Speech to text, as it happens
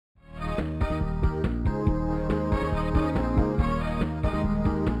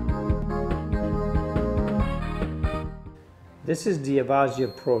This is the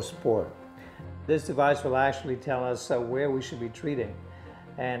Avazia Pro Sport. This device will actually tell us where we should be treating.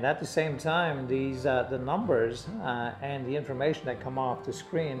 And at the same time, the numbers and the information that come off the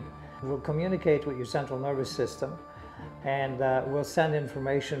screen will communicate with your central nervous system and will send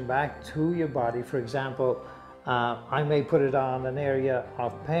information back to your body. For example, I may put it on an area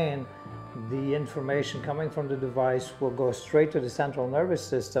of pain. The information coming from the device will go straight to the central nervous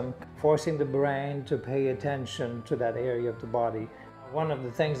system, forcing the brain to pay attention to that area of the body. One of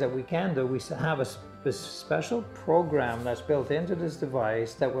the things that we can do, we have a special program that's built into this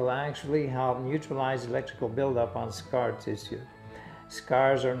device that will actually help neutralize electrical buildup on scar tissue.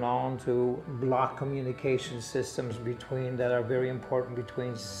 Scars are known to block communication systems that are very important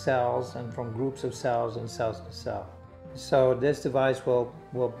between cells and from groups of cells and cells to cell. So this device will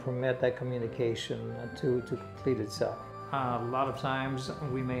permit that communication to complete itself. A lot of times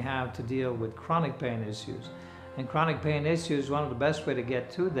we may have to deal with chronic pain issues. And chronic pain issues, one of the best way to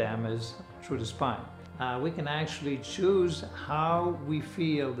get to them is through the spine. We can actually choose how we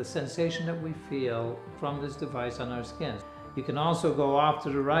feel, the sensation that we feel from this device on our skin. You can also go off to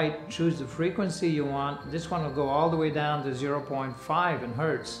the right, choose the frequency you want. This one will go all the way down to 0.5 in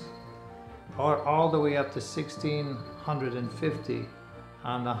hertz, or all the way up to 1650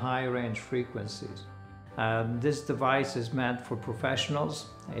 on the high range frequencies. This device is meant for professionals.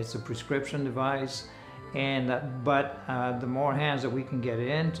 It's a prescription device, but the more hands that we can get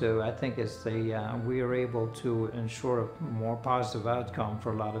into, I think we are able to ensure a more positive outcome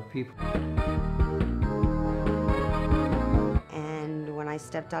for a lot of people. And when I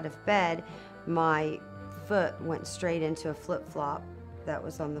stepped out of bed, my foot went straight into a flip-flop that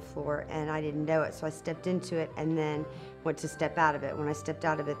was on the floor, and I didn't know it, so I stepped into it and then went to step out of it. When I stepped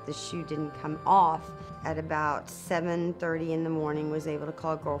out of it, the shoe didn't come off. At about 7:30 in the morning, was able to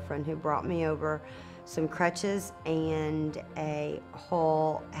call a girlfriend who brought me over some crutches and a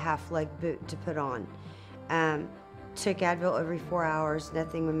whole half-leg boot to put on. Took Advil every 4 hours.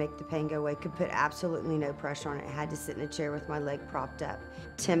 Nothing would make the pain go away. Could put absolutely no pressure on it. I had to sit in a chair with my leg propped up.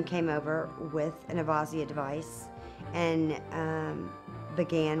 Tim came over with an Avazia device and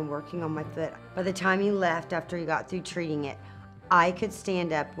began working on my foot. By the time he left, after he got through treating it, I could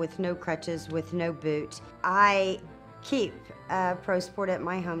stand up with no crutches, with no boot. I keep Pro Sport at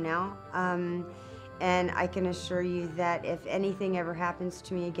my home now, and I can assure you that if anything ever happens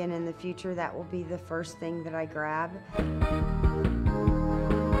to me again in the future, that will be the first thing that I grab.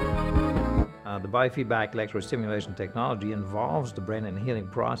 The biofeedback electro-stimulation technology involves the brain in the healing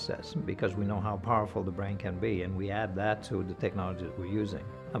process because we know how powerful the brain can be, and we add that to the technology that we're using.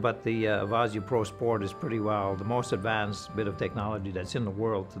 But the Avazia Pro Sport is pretty well the most advanced bit of technology that's in the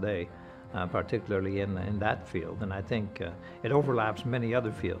world today, particularly in that field, and I think it overlaps many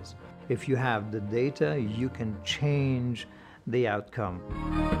other fields. If you have the data, you can change the outcome.